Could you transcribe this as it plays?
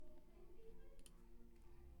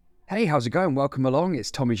Hey, how's it going? Welcome along.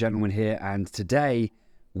 It's Tommy Gentleman here, and today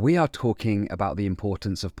we are talking about the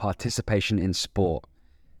importance of participation in sport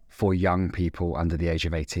for young people under the age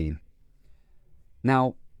of 18.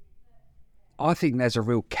 Now, I think there's a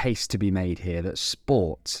real case to be made here that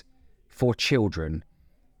sport for children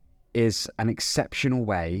is an exceptional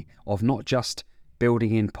way of not just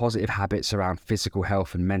building in positive habits around physical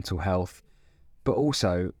health and mental health, but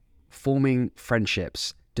also forming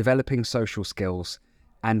friendships, developing social skills,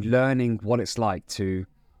 and learning what it's like to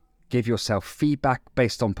give yourself feedback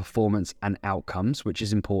based on performance and outcomes, which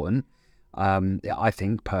is important. I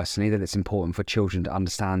think personally that it's important for children to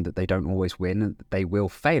understand that they don't always win and that they will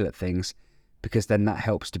fail at things, because then that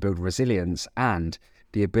helps to build resilience and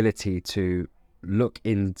the ability to look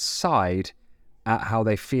inside at how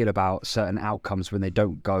they feel about certain outcomes when they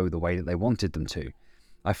don't go the way that they wanted them to.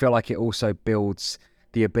 I feel like it also builds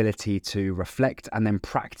the ability to reflect and then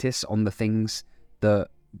practice on the things that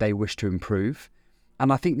they wish to improve.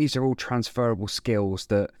 And I think these are all transferable skills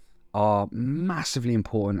that are massively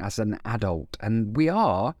important as an adult. And we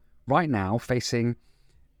are right now facing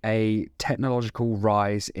a technological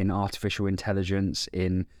rise in artificial intelligence,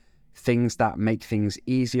 in things that make things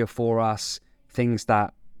easier for us, things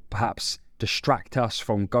that perhaps distract us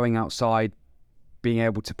from going outside, being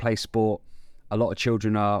able to play sport. A lot of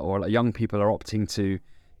children or a lot of young people are opting to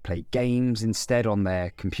play games instead on their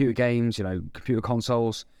computer games, computer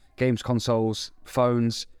consoles, games consoles,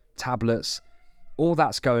 phones, tablets, all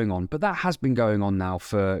that's going on. But that has been going on now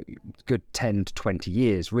for a good 10 to 20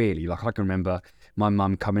 years, really. Like, I can remember my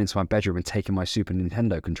mum coming into my bedroom and taking my Super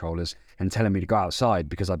Nintendo controllers and telling me to go outside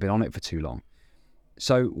because I'd been on it for too long.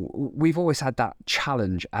 So we've always had that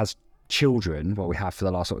challenge as children, what we have for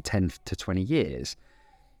the last sort of 10 to 20 years.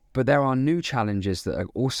 But there are new challenges that are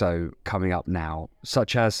also coming up now,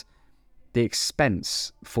 such as the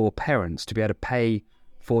expense for parents to be able to pay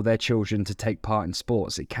for their children to take part in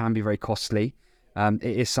sports. It can be very costly. It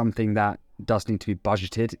is something that does need to be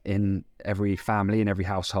budgeted in every family, in every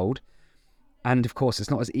household. And of course,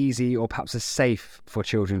 it's not as easy or perhaps as safe for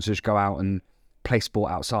children to just go out and play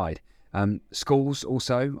sport outside. Schools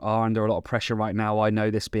also are under a lot of pressure right now. I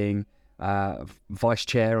know this being vice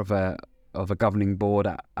chair of a governing board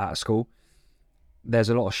at a school. There's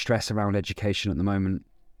a lot of stress around education at the moment,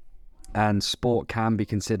 and sport can be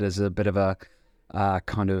considered as a bit of a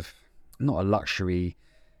kind of, not a luxury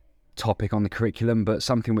topic on the curriculum, but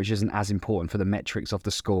something which isn't as important for the metrics of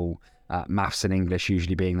the school, maths and English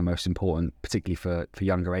usually being the most important, particularly for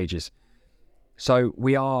younger ages. So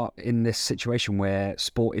we are in this situation where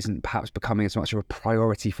sport isn't perhaps becoming as much of a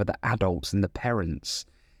priority for the adults and the parents.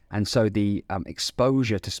 And so the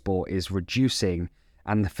exposure to sport is reducing,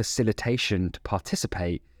 and the facilitation to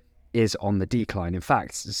participate is on the decline. In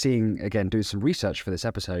fact, doing some research for this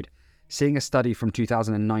episode, seeing a study from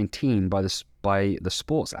 2019 by the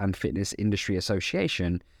Sports and Fitness Industry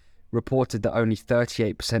Association reported that only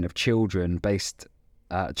 38% of children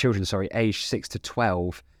aged 6 to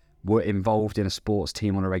 12 were involved in a sports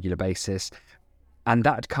team on a regular basis. And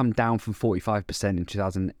that had come down from 45% in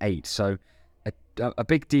 2008. So a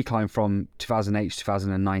big decline from 2008 to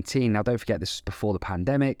 2019. Now, don't forget, this was before the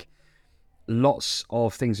pandemic. Lots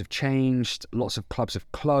of things have changed. Lots of clubs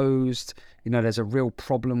have closed. There's a real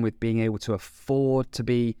problem with being able to afford to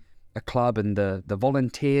be a club, and the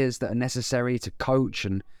volunteers that are necessary to coach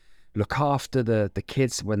and look after the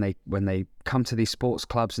kids when they come to these sports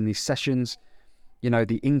clubs and these sessions.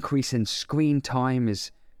 The increase in screen time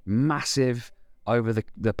is massive over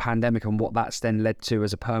the pandemic, and what that's then led to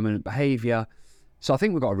as a permanent behaviour. So I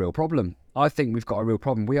think we've got a real problem.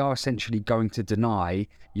 We are essentially going to deny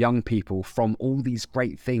young people from all these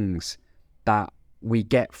great things that we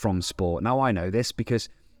get from sport. Now, I know this because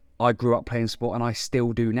I grew up playing sport and I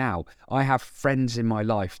still do now. I have friends in my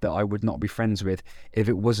life that I would not be friends with if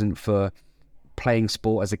it wasn't for playing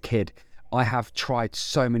sport as a kid. I have tried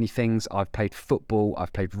so many things. I've played football,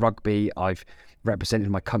 I've played rugby, I've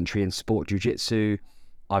represented my country in sport jiu-jitsu.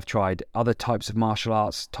 I've tried other types of martial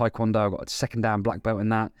arts, taekwondo. I've got a second dan black belt in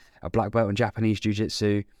that, a black belt in Japanese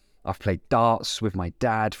jiu-jitsu. I've played darts with my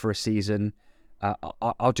dad for a season.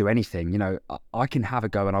 I'll do anything. I can have a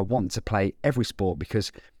go, and I want to play every sport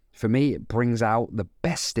because for me, it brings out the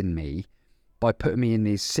best in me by putting me in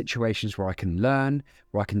these situations where I can learn,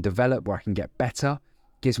 where I can develop, where I can get better.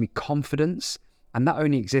 It gives me confidence. And that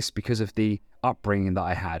only exists because of the upbringing that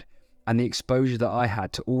I had and the exposure that I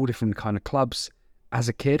had to all different kind of clubs as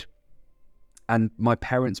a kid, and my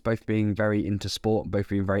parents both being very into sport, both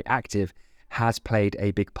being very active, has played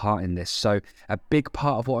a big part in this. So a big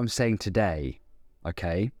part of what I'm saying today,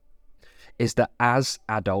 okay, is that as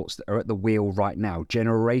adults that are at the wheel right now,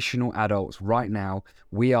 generational adults right now,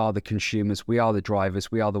 we are the consumers, we are the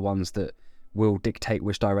drivers, we are the ones that will dictate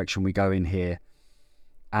which direction we go in here.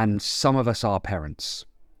 And some of us are parents.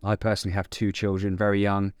 I personally have 2 children, very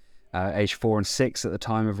young, age 4 and 6 at the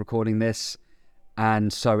time of recording this.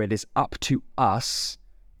 And so it is up to us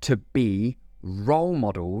to be role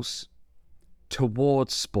models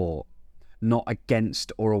towards sport, not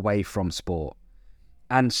against or away from sport.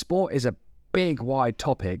 And sport is a big, wide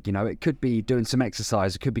topic. You know, it could be doing some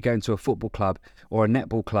exercise. It could be going to a football club or a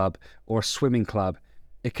netball club or a swimming club.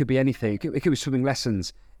 It could be anything. It could be swimming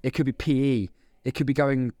lessons. It could be PE. It could be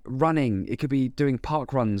going running. It could be doing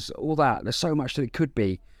park runs, all that. There's so much that it could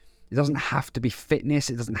be. It doesn't have to be fitness.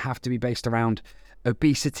 It doesn't have to be based around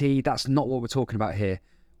obesity. That's not what we're talking about here.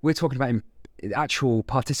 We're talking about actual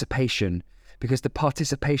participation, because the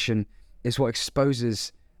participation is what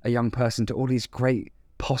exposes a young person to all these great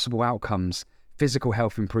possible outcomes: physical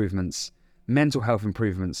health improvements, mental health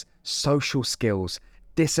improvements, social skills,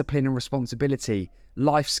 discipline and responsibility,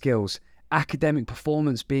 life skills, academic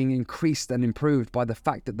performance being increased and improved by the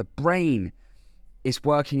fact that the brain is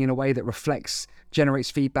working in a way that reflects,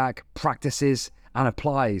 generates feedback, practices and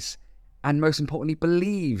applies, and most importantly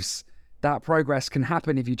believes that progress can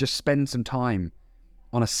happen if you just spend some time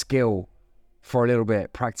on a skill for a little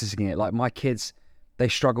bit, practicing it. Like my kids, they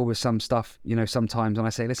struggle with some stuff, you know, sometimes. And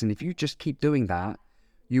I say, listen, if you just keep doing that,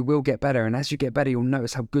 you will get better. And as you get better, you'll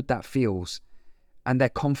notice how good that feels. And their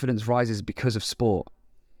confidence rises because of sport.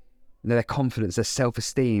 Their confidence, their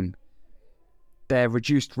self-esteem, their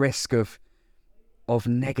reduced risk of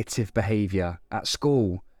negative behavior at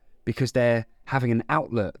school, because they're having an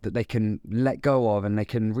outlet that they can let go of, and they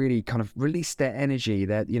can really kind of release their energy,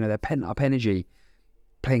 their pent up energy,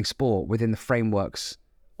 playing sport within the frameworks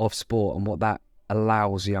of sport and what that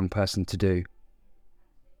allows a young person to do.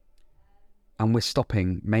 And we're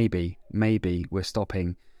stopping, maybe we're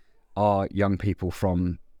stopping our young people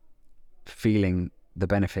from feeling the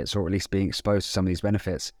benefits, or at least being exposed to some of these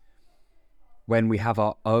benefits. When we have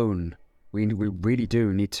our own, we really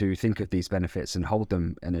do need to think of these benefits and hold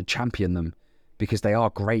them and champion them, because they are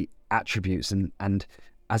great attributes. And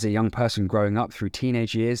as a young person growing up through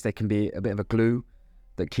teenage years, they can be a bit of a glue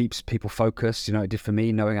that keeps people focused. You know, it did for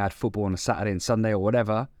me, knowing I had football on a Saturday and Sunday or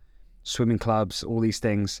whatever, swimming clubs, all these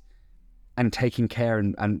things, and taking care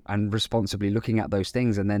and responsibly looking at those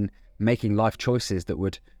things, and then making life choices that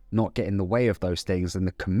would not get in the way of those things. And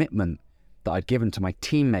the commitment that I'd given to my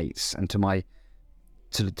teammates and to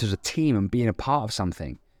the team and being a part of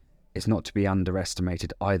something is not to be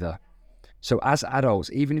underestimated either. So as adults,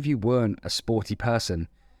 even if you weren't a sporty person,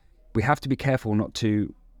 we have to be careful not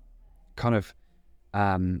to kind of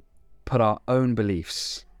put our own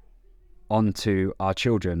beliefs onto our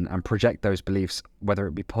children and project those beliefs, whether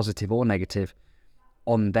it be positive or negative,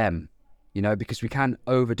 on them. You know, because we can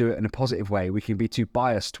overdo it in a positive way. We can be too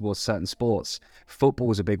biased towards certain sports. Football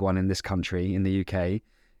is a big one in this country, in the UK,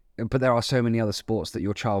 but there are so many other sports that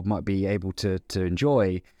your child might be able to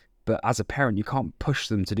enjoy. But as a parent, you can't push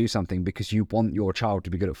them to do something because you want your child to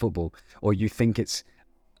be good at football, or you think it's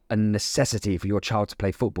a necessity for your child to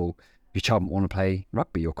play football. Your child might want to play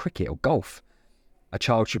rugby or cricket or golf. A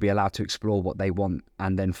child should be allowed to explore what they want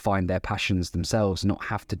and then find their passions themselves, not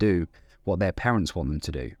have to do what their parents want them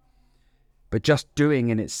to do. But just doing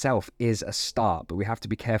in itself is a start, but we have to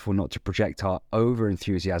be careful not to project our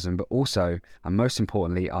over-enthusiasm, but also, and most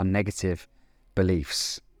importantly, our negative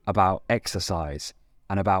beliefs about exercise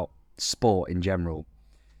and about sport in general.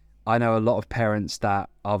 I know a lot of parents that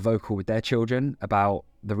are vocal with their children about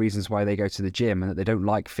the reasons why they go to the gym, and that they don't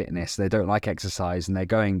like fitness, they don't like exercise, and they're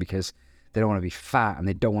going because they don't want to be fat and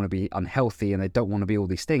they don't want to be unhealthy and they don't want to be all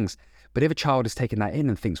these things. But if a child is taking that in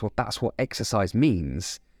and thinks, well, that's what exercise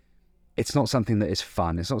means, it's not something that is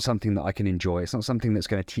fun. It's not something that I can enjoy. It's not something that's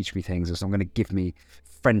going to teach me things. It's not going to give me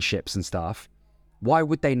friendships and stuff. Why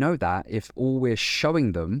would they know that if all we're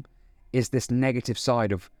showing them is this negative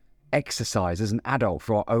side of exercise as an adult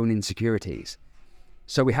for our own insecurities?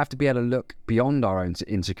 So we have to be able to look beyond our own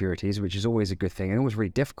insecurities, which is always a good thing and always really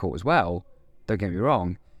difficult as well, don't get me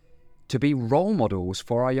wrong, to be role models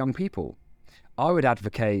for our young people. I would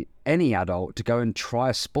advocate any adult to go and try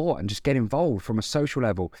a sport and just get involved from a social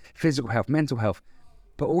level, physical health, mental health,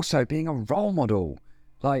 but also being a role model.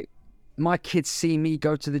 Like, my kids see me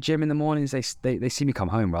go to the gym in the mornings. They see me come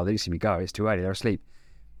home, rather. They don't see me go. It's too early. They're asleep.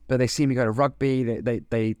 But they see me go to rugby.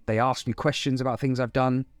 They ask me questions about things I've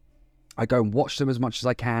done. I go and watch them as much as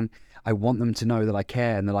I can. I want them to know that I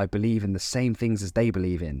care and that I believe in the same things as they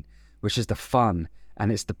believe in, which is the fun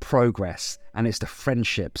and it's the progress, and it's the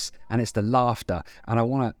friendships, and it's the laughter. And I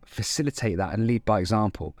want to facilitate that and lead by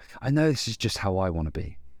example. I know this is just how I want to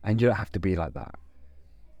be, and you don't have to be like that.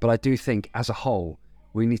 But I do think as a whole,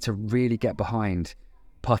 we need to really get behind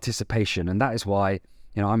participation. And that is why,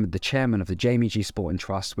 I'm the chairman of the Jamie G Sporting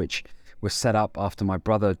Trust, which was set up after my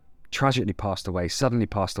brother suddenly passed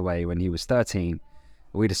away when he was 13.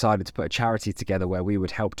 We decided to put a charity together where we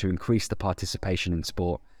would help to increase the participation in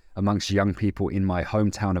sport amongst young people in my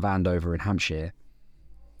hometown of Andover in Hampshire.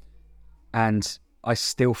 And I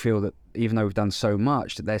still feel that even though we've done so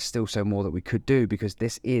much, that there's still so more that we could do, because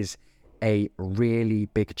this is a really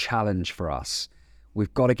big challenge for us.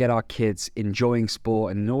 We've got to get our kids enjoying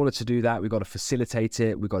sport, and in order to do that, we've got to facilitate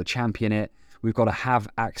it, we've got to champion it, we've got to have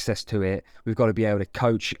access to it, we've got to be able to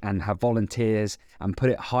coach and have volunteers and put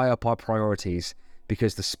it high up our priorities,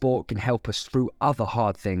 because the sport can help us through other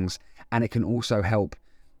hard things, and it can also help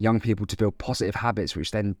young people to build positive habits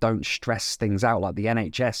which then don't stress things out like the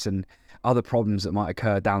NHS and other problems that might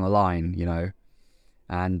occur down the line,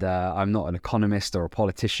 And I'm not an economist or a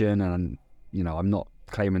politician, and I'm not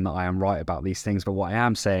claiming that I am right about these things, but what I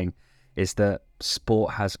am saying is that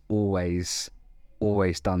sport has always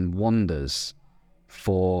done wonders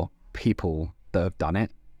for people that have done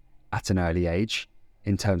it at an early age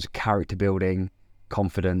in terms of character building,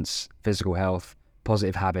 confidence, physical health,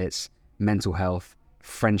 positive habits, mental health,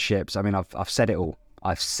 friendships. I mean, I've said it all.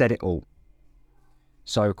 I've said it all.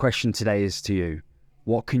 So the question today is to you: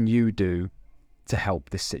 what can you do to help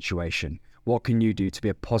this situation? What can you do to be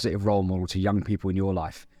a positive role model to young people in your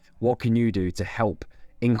life? What can you do to help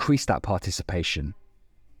increase that participation,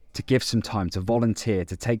 to give some time, to volunteer,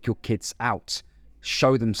 to take your kids out,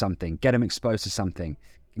 show them something, get them exposed to something,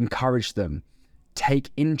 encourage them, take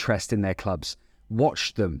interest in their clubs,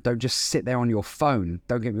 watch them. Don't just sit there on your phone.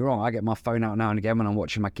 Don't get me wrong, I get my phone out now and again when I'm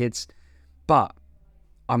watching my kids, but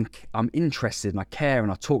I'm interested and I care,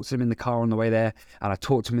 and I talk to them in the car on the way there, and I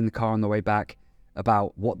talk to them in the car on the way back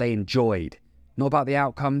about what they enjoyed. Not about the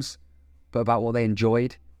outcomes, but about what they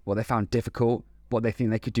enjoyed, what they found difficult, what they think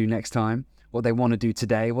they could do next time, what they want to do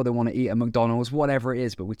today, what they want to eat at McDonald's, whatever it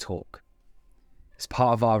is, but we talk. It's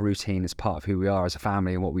part of our routine, it's part of who we are as a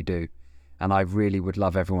family and what we do. And I really would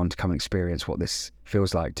love everyone to come and experience what this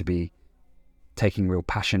feels like to be taking real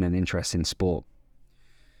passion and interest in sport.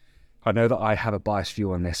 I know that I have a biased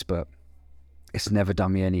view on this, but it's never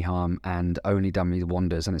done me any harm and only done me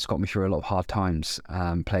wonders. And it's got me through a lot of hard times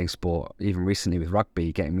playing sport, even recently with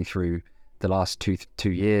rugby, getting me through the last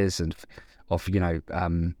two years and of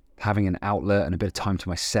having an outlet and a bit of time to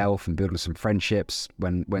myself and building some friendships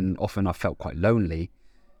when often I felt quite lonely,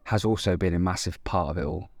 has also been a massive part of it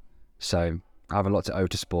all. So I have a lot to owe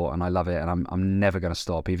to sport, and I love it, and I'm never going to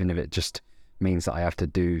stop, even if it just means that I have to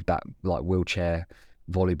do that like wheelchair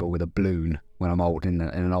volleyball with a balloon when I'm old in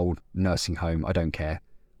an old nursing home. I don't care.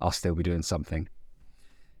 I'll still be doing something.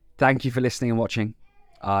 Thank you for listening and watching.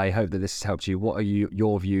 I hope that this has helped you. What are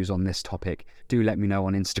your views on this topic? Do let me know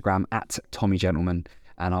on Instagram @TommyGentleman,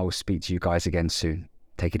 and I will speak to you guys again soon.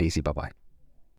 Take it easy. Bye-bye.